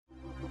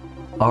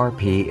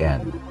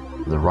RPN,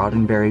 the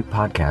Roddenberry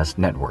Podcast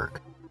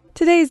Network.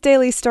 Today's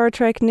daily Star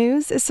Trek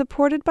news is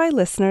supported by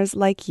listeners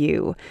like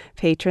you,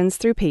 patrons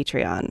through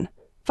Patreon.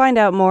 Find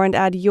out more and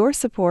add your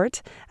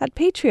support at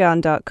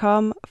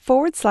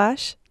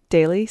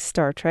patreon.com/daily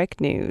Star Trek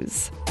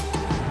news.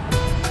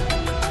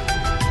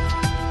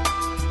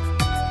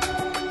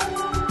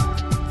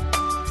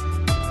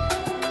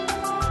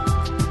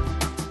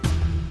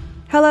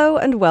 Hello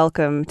and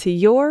welcome to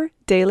your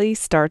daily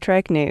Star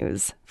Trek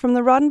news from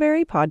the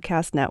Roddenberry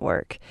Podcast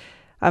Network.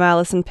 I'm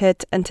Allison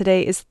Pitt, and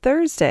today is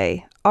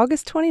Thursday,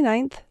 August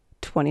 29th,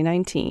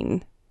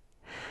 2019.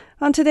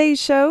 On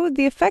today's show,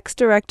 the effects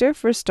director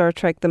for Star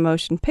Trek The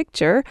Motion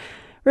Picture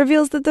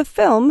reveals that the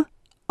film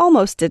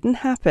almost didn't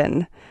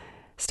happen.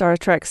 Star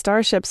Trek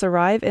starships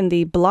arrive in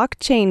the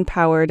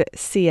blockchain-powered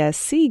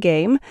CSC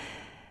game,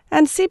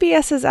 and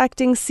CBS's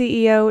acting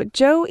CEO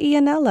Joe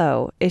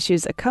Iannello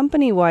issues a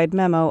company-wide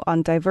memo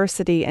on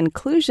diversity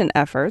inclusion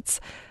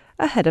efforts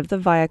ahead of the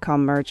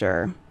Viacom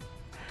merger.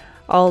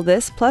 All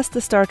this plus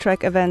the Star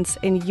Trek events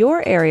in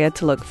your area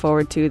to look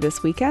forward to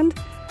this weekend,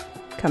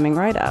 coming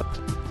right up.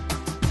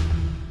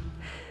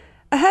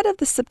 Ahead of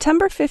the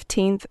September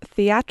 15th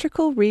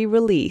theatrical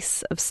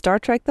re-release of Star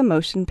Trek The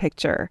Motion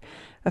Picture,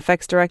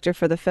 effects director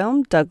for the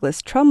film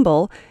Douglas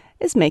Trumbull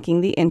is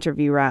making the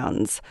interview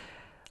rounds.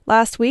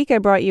 Last week, I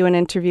brought you an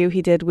interview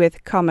he did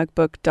with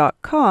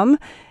comicbook.com,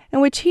 in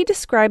which he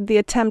described the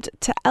attempt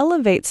to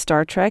elevate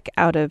Star Trek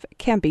out of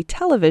campy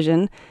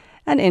television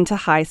and into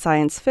high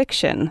science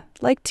fiction,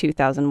 like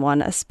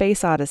 2001: A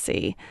Space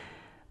Odyssey.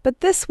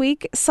 But this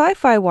week,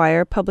 Sci-Fi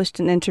Wire published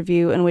an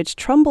interview in which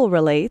Trumbull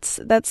relates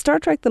that Star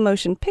Trek The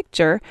Motion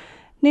Picture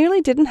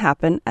nearly didn't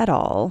happen at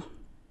all.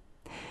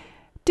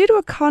 Due to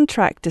a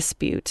contract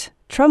dispute,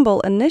 Trumbull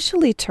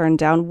initially turned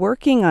down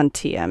working on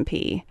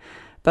TMP.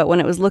 But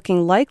when it was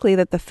looking likely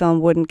that the film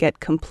wouldn't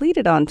get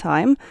completed on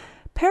time,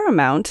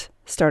 Paramount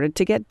started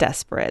to get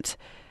desperate.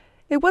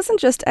 It wasn't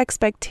just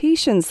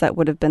expectations that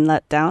would have been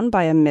let down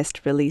by a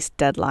missed release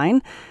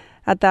deadline.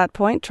 At that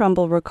point,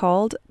 Trumbull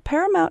recalled,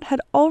 Paramount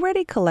had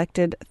already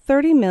collected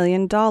 $30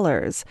 million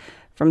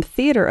from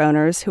theater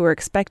owners who were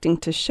expecting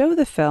to show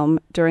the film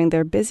during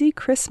their busy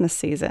Christmas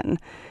season.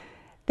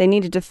 They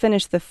needed to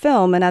finish the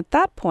film, and at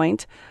that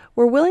point,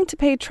 were willing to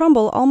pay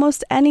Trumbull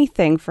almost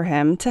anything for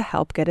him to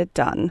help get it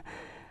done.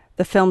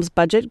 The film's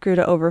budget grew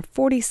to over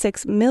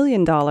 $46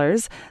 million,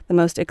 the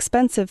most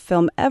expensive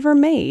film ever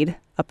made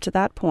up to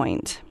that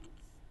point.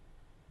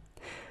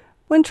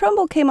 When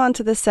Trumbull came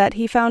onto the set,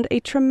 he found a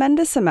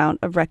tremendous amount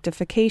of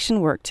rectification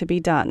work to be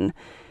done.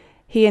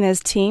 He and his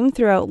team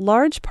threw out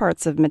large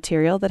parts of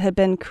material that had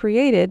been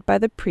created by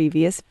the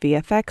previous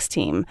VFX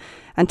team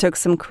and took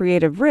some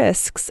creative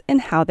risks in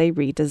how they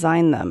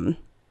redesigned them.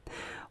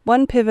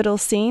 One pivotal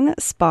scene,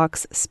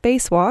 Spock's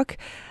spacewalk,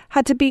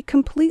 had to be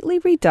completely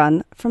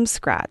redone from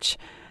scratch.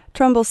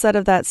 Trumbull said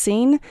of that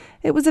scene,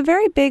 "It was a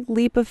very big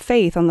leap of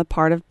faith on the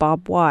part of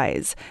Bob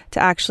Wise to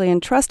actually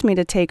entrust me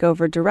to take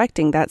over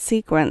directing that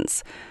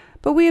sequence.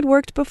 But we had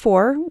worked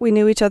before, we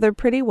knew each other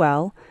pretty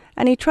well,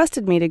 and he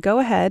trusted me to go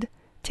ahead,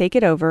 take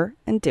it over,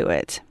 and do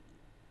it."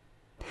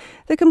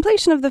 The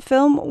completion of the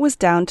film was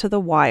down to the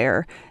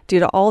wire, due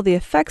to all the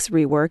effects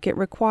rework it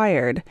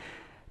required.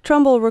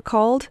 Trumbull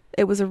recalled,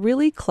 "It was a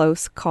really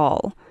close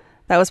call.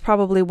 That was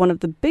probably one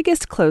of the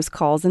biggest close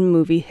calls in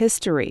movie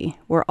history,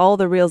 where all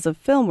the reels of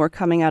film were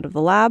coming out of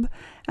the lab,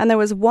 and there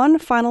was one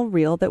final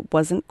reel that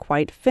wasn't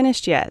quite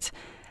finished yet,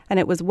 and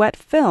it was wet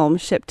film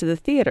shipped to the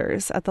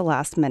theaters at the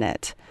last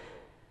minute."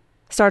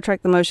 Star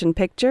Trek The Motion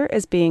Picture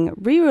is being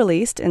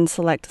re-released in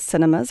select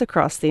cinemas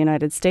across the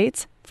United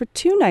States for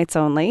 2 nights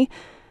only,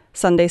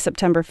 Sunday,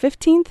 September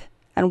 15th,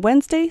 and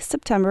Wednesday,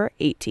 September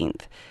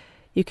 18th.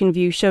 You can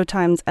view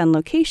showtimes and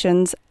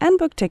locations and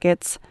book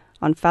tickets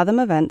on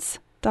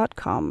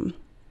fathomevents.com.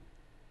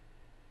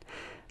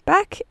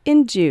 Back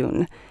in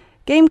June,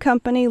 game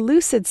company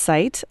Lucid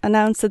Sight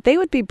announced that they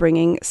would be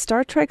bringing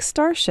Star Trek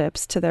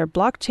starships to their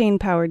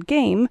blockchain-powered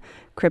game,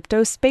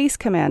 Crypto Space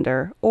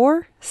Commander,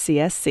 or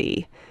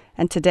CSC.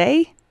 And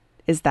today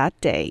is that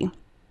day.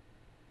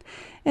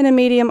 In a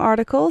Medium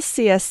article,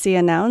 CSC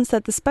announced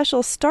that the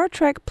special Star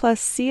Trek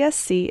plus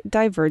CSC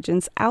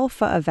Divergence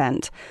Alpha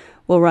event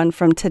will run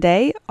from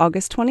today,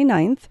 August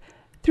 29th,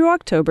 through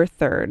October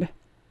 3rd.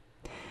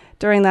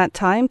 During that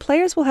time,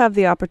 players will have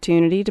the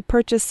opportunity to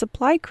purchase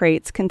supply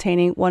crates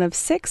containing one of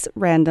 6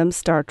 random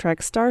Star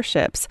Trek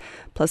starships,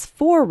 plus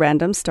 4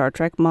 random Star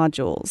Trek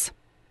modules.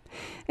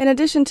 In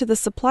addition to the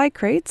supply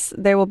crates,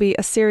 there will be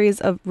a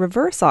series of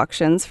reverse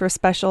auctions for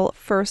special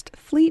First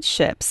Fleet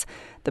ships,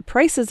 the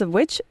prices of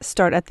which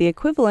start at the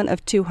equivalent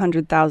of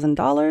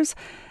 $200,000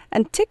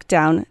 and tick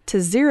down to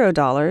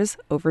 $0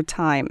 over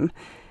time.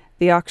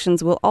 The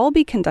auctions will all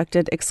be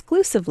conducted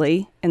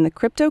exclusively in the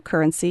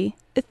cryptocurrency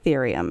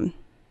Ethereum.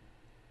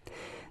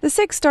 The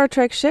 6 Star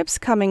Trek ships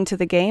coming to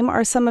the game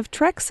are some of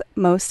Trek's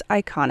most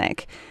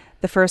iconic.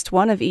 The first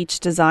one of each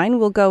design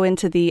will go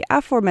into the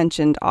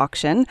aforementioned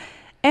auction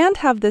and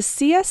have the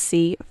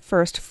CSC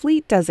First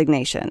Fleet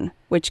designation,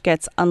 which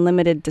gets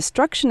unlimited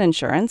destruction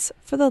insurance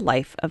for the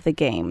life of the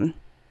game.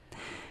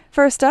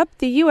 First up,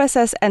 the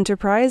USS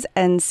Enterprise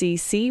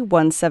NCC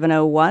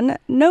 1701,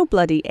 no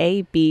bloody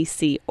A, B,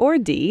 C, or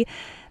D.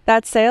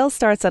 That sail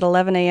starts at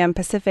 11 a.m.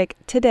 Pacific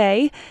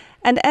today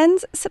and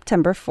ends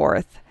September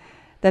 4th.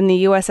 Then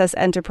the USS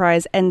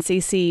Enterprise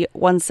NCC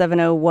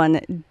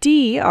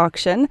 1701D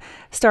auction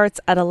starts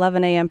at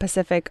 11 a.m.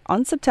 Pacific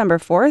on September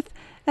 4th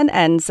and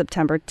ends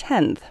September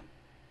 10th.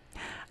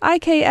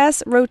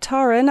 IKS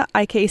Rotaran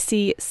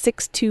IKC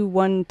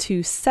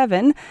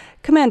 62127,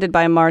 commanded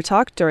by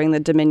Martok during the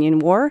Dominion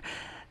War.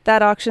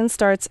 That auction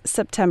starts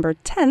September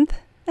 10th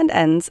and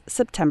ends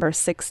September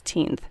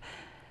 16th.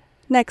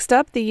 Next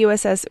up, the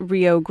USS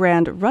Rio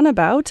Grande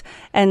Runabout,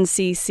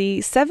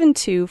 NCC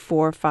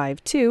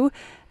 72452.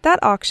 That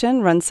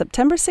auction runs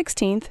September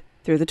 16th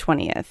through the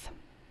 20th.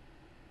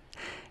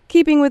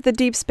 Keeping with the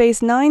Deep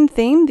Space Nine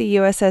theme, the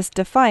USS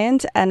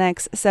Defiant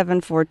NX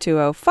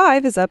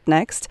 74205 is up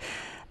next.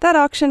 That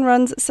auction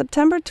runs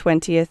September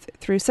 20th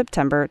through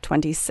September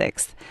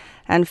 26th.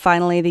 And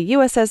finally, the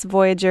USS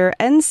Voyager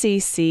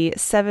NCC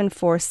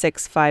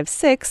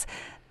 74656.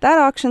 That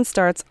auction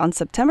starts on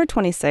September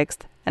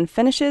 26th and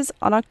finishes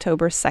on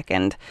October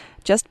 2nd,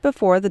 just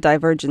before the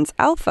Divergence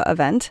Alpha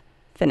event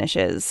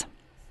finishes.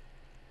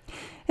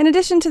 In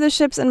addition to the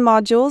ships and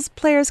modules,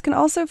 players can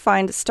also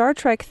find Star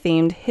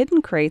Trek-themed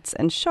hidden crates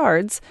and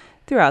shards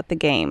throughout the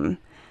game.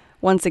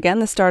 Once again,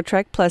 the Star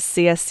Trek plus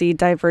CSC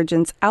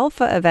Divergence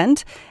Alpha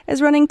event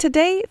is running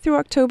today through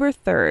October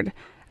 3rd,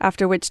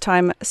 after which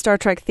time Star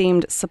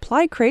Trek-themed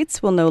supply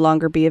crates will no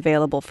longer be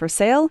available for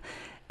sale,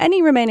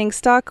 any remaining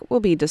stock will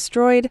be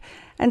destroyed,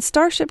 and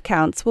starship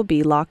counts will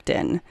be locked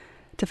in.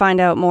 To find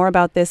out more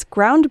about this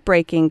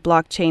groundbreaking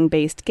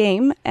blockchain-based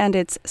game and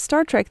its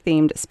Star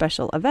Trek-themed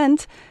special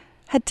event,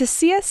 head to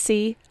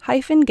csc-game.com.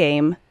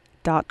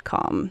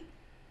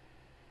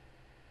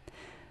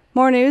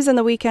 More news and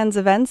the weekend's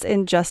events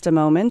in just a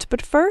moment, but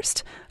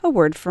first, a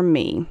word from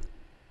me.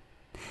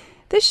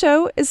 This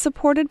show is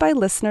supported by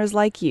listeners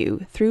like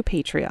you through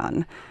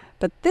Patreon,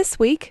 but this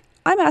week,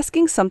 I'm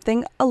asking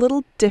something a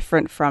little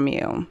different from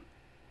you.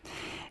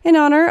 In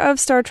honor of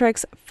Star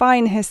Trek's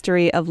fine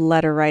history of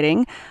letter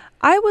writing,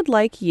 I would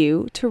like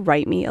you to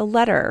write me a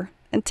letter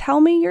and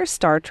tell me your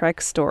Star Trek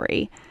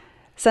story.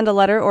 Send a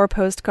letter or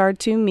postcard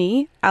to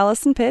me,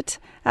 Allison Pitt,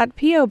 at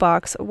P.O.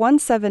 Box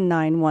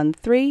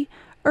 17913,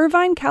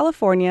 Irvine,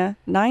 California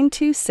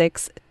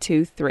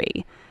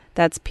 92623.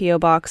 That's P.O.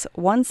 Box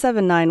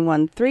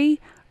 17913,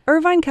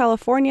 Irvine,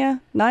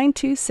 California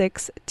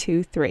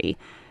 92623.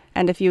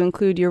 And if you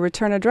include your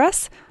return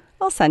address,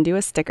 I'll send you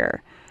a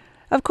sticker.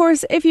 Of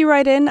course, if you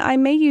write in, I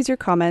may use your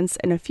comments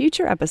in a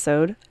future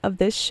episode of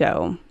this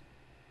show.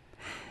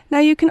 Now,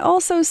 you can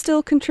also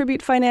still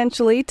contribute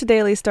financially to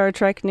Daily Star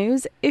Trek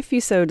News if you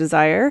so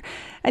desire,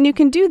 and you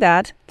can do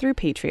that through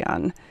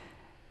Patreon.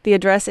 The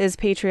address is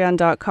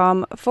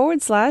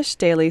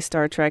patreon.com/Daily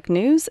Star Trek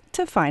News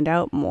to find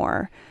out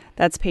more.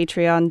 That's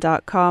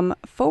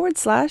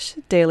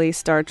patreon.com/Daily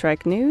Star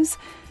Trek News.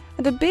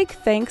 And a big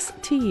thanks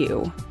to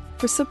you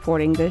for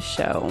supporting this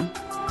show.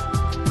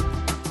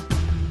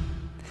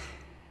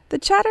 The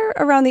chatter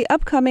around the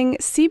upcoming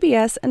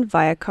CBS and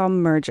Viacom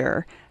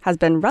merger has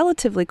been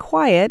relatively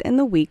quiet in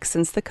the weeks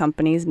since the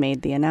companies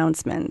made the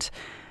announcement.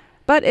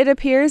 But it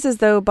appears as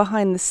though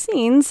behind the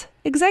scenes,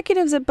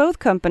 executives at both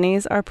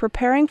companies are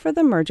preparing for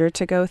the merger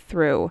to go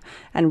through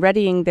and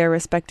readying their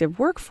respective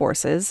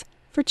workforces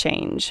for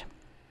change.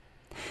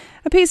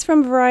 A piece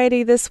from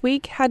Variety this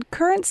week had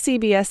current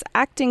CBS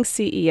acting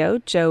CEO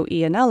Joe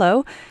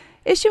Iannello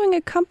issuing a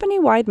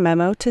company-wide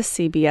memo to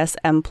CBS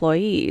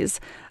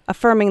employees,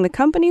 affirming the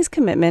company's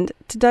commitment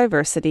to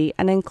diversity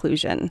and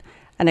inclusion,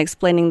 and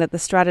explaining that the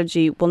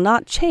strategy will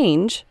not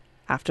change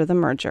after the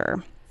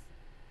merger.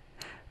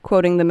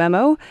 Quoting the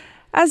memo,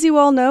 "As you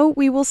all know,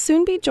 we will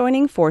soon be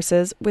joining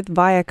forces with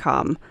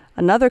Viacom,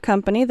 another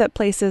company that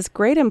places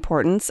great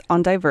importance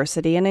on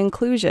diversity and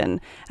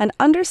inclusion and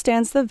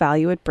understands the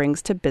value it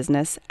brings to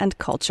business and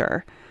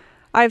culture.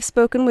 I've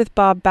spoken with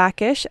Bob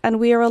Backish, and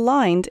we are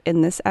aligned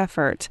in this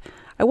effort.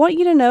 I want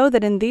you to know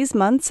that in these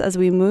months as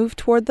we move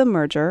toward the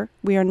merger,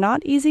 we are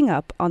not easing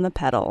up on the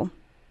pedal."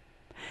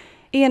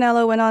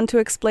 Iannello went on to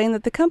explain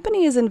that the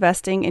company is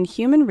investing in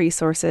human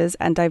resources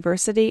and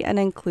diversity and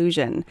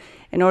inclusion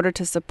in order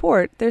to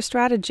support their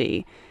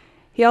strategy.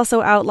 He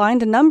also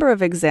outlined a number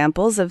of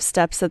examples of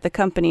steps that the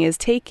company is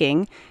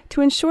taking to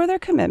ensure their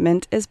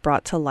commitment is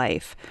brought to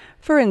life.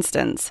 For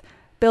instance,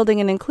 building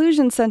an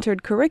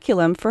inclusion-centered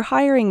curriculum for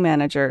hiring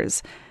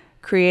managers,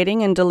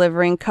 creating and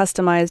delivering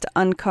customized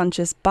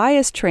unconscious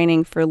bias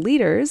training for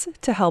leaders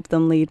to help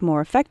them lead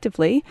more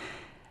effectively,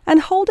 and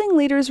holding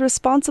leaders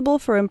responsible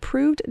for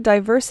improved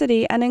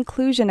diversity and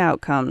inclusion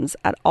outcomes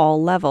at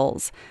all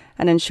levels,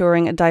 and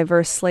ensuring a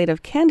diverse slate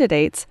of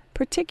candidates,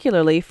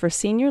 particularly for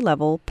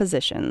senior-level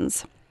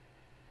positions.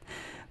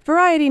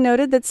 Variety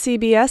noted that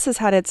CBS has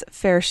had its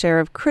fair share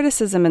of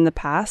criticism in the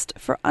past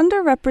for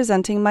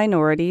underrepresenting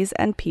minorities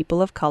and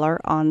people of color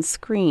on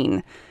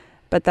screen,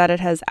 but that it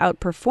has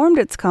outperformed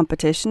its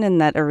competition in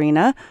that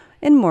arena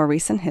in more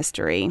recent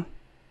history.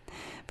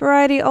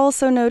 Variety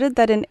also noted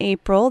that in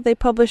April they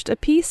published a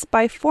piece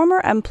by former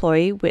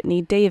employee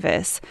Whitney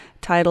Davis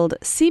titled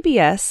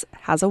 "CBS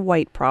Has a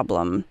White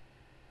Problem."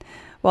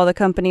 While the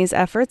company's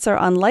efforts are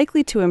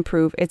unlikely to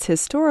improve its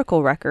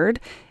historical record,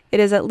 it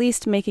is at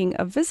least making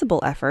a visible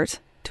effort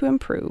to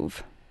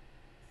improve.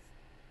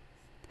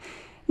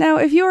 Now,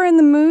 if you are in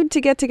the mood to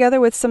get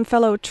together with some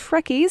fellow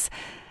Trekkies,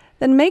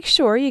 then make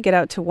sure you get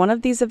out to one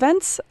of these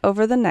events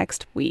over the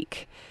next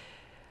week.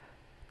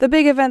 The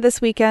big event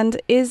this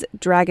weekend is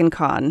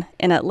DragonCon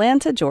in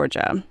Atlanta,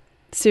 Georgia.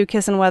 Sue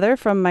Kissenweather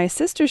from my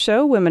sister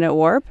show, Women at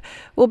Warp,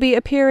 will be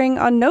appearing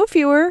on no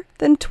fewer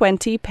than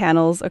 20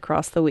 panels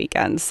across the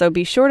weekend, so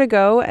be sure to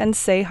go and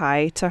say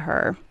hi to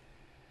her.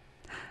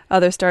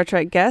 Other Star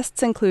Trek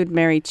guests include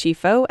Mary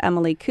Chieffo,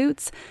 Emily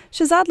Coots,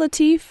 Shazad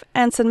Latif,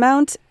 Anson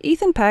Mount,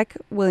 Ethan Peck,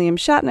 William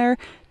Shatner,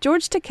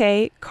 George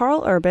Takei,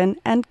 Carl Urban,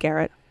 and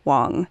Garrett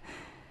Wang.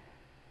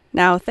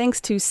 Now, thanks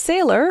to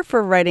Sailor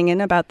for writing in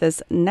about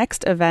this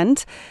next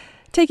event.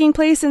 Taking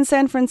place in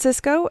San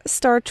Francisco,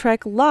 Star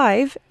Trek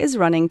Live is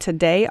running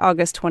today,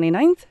 August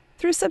 29th,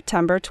 through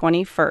September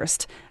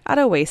 21st at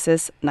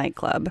Oasis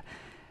Nightclub.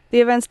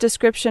 The event's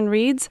description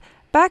reads,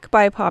 "Back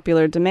by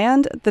popular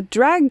demand, the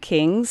Drag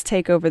Kings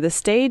take over the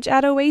stage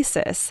at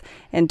Oasis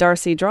in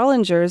Darcy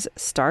Drollinger's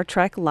Star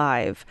Trek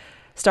Live.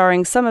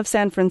 Starring some of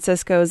San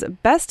Francisco's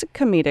best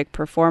comedic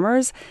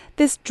performers,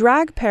 this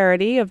drag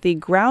parody of the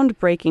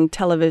groundbreaking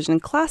television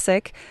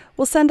classic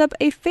will send up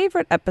a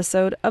favorite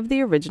episode of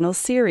the original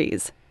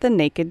series, The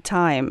Naked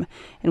Time,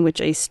 in which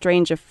a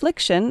strange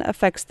affliction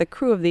affects the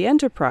crew of the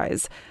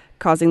Enterprise,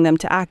 causing them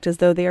to act as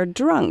though they are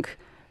drunk,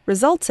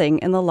 resulting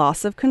in the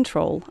loss of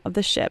control of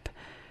the ship."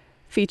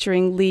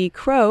 Featuring Lee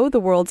Crow, the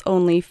world's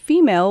only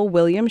female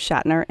William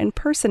Shatner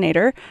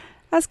impersonator,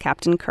 as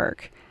Captain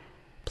Kirk.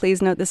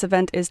 Please note this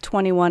event is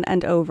 21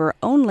 and over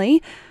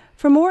only.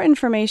 For more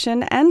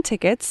information and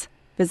tickets,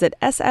 visit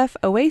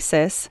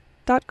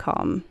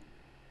sfoasis.com.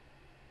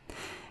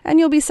 And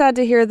you'll be sad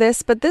to hear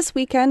this, but this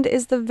weekend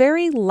is the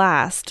very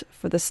last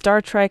for the Star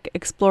Trek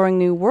Exploring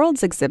New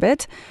Worlds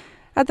exhibit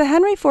at the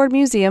Henry Ford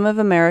Museum of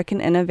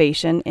American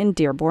Innovation in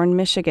Dearborn,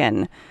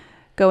 Michigan.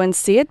 Go and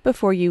see it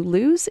before you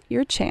lose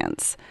your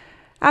chance.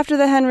 After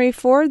the Henry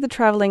Ford, the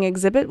traveling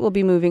exhibit will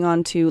be moving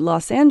on to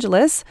Los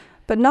Angeles,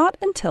 but not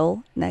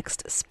until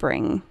next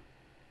spring.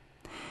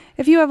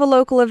 If you have a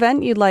local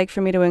event you'd like for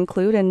me to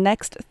include in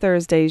next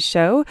Thursday's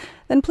show,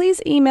 then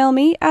please email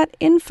me at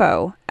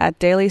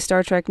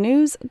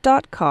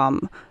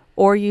info@dailystartreknews.com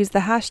or use the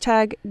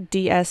hashtag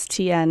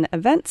DSTN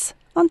events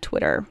on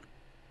Twitter.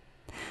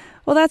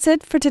 Well, that's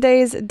it for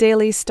today's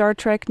Daily Star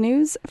Trek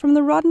News from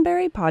the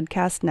Roddenberry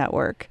Podcast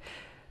Network.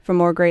 For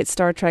more great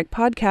Star Trek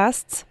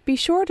podcasts, be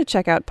sure to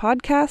check out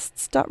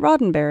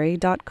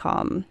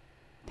podcasts.roddenberry.com.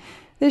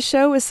 This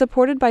show is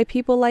supported by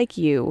people like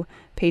you,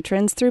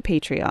 patrons through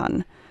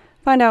Patreon.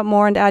 Find out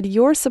more and add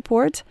your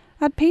support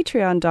at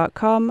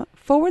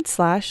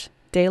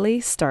patreon.com/Daily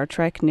Star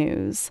Trek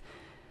News.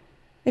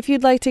 If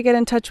you'd like to get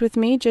in touch with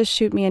me, just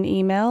shoot me an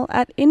email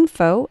at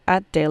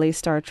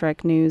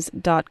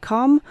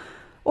info@dailystartreknews.com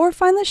or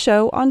find the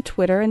show on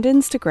Twitter and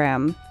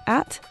Instagram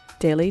at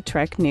Daily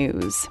Trek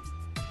News.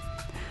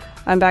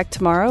 I'm back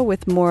tomorrow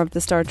with more of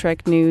the Star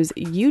Trek news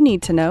you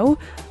need to know,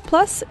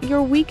 plus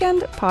your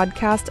weekend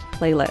podcast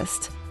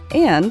playlist,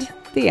 and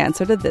the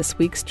answer to this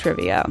week's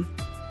trivia.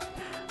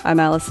 I'm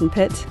Allison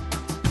Pitt.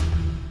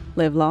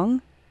 Live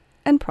long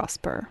and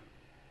prosper.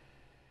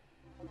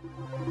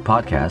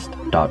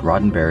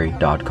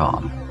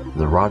 Podcast.roddenberry.com,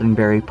 the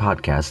Roddenberry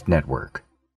Podcast Network.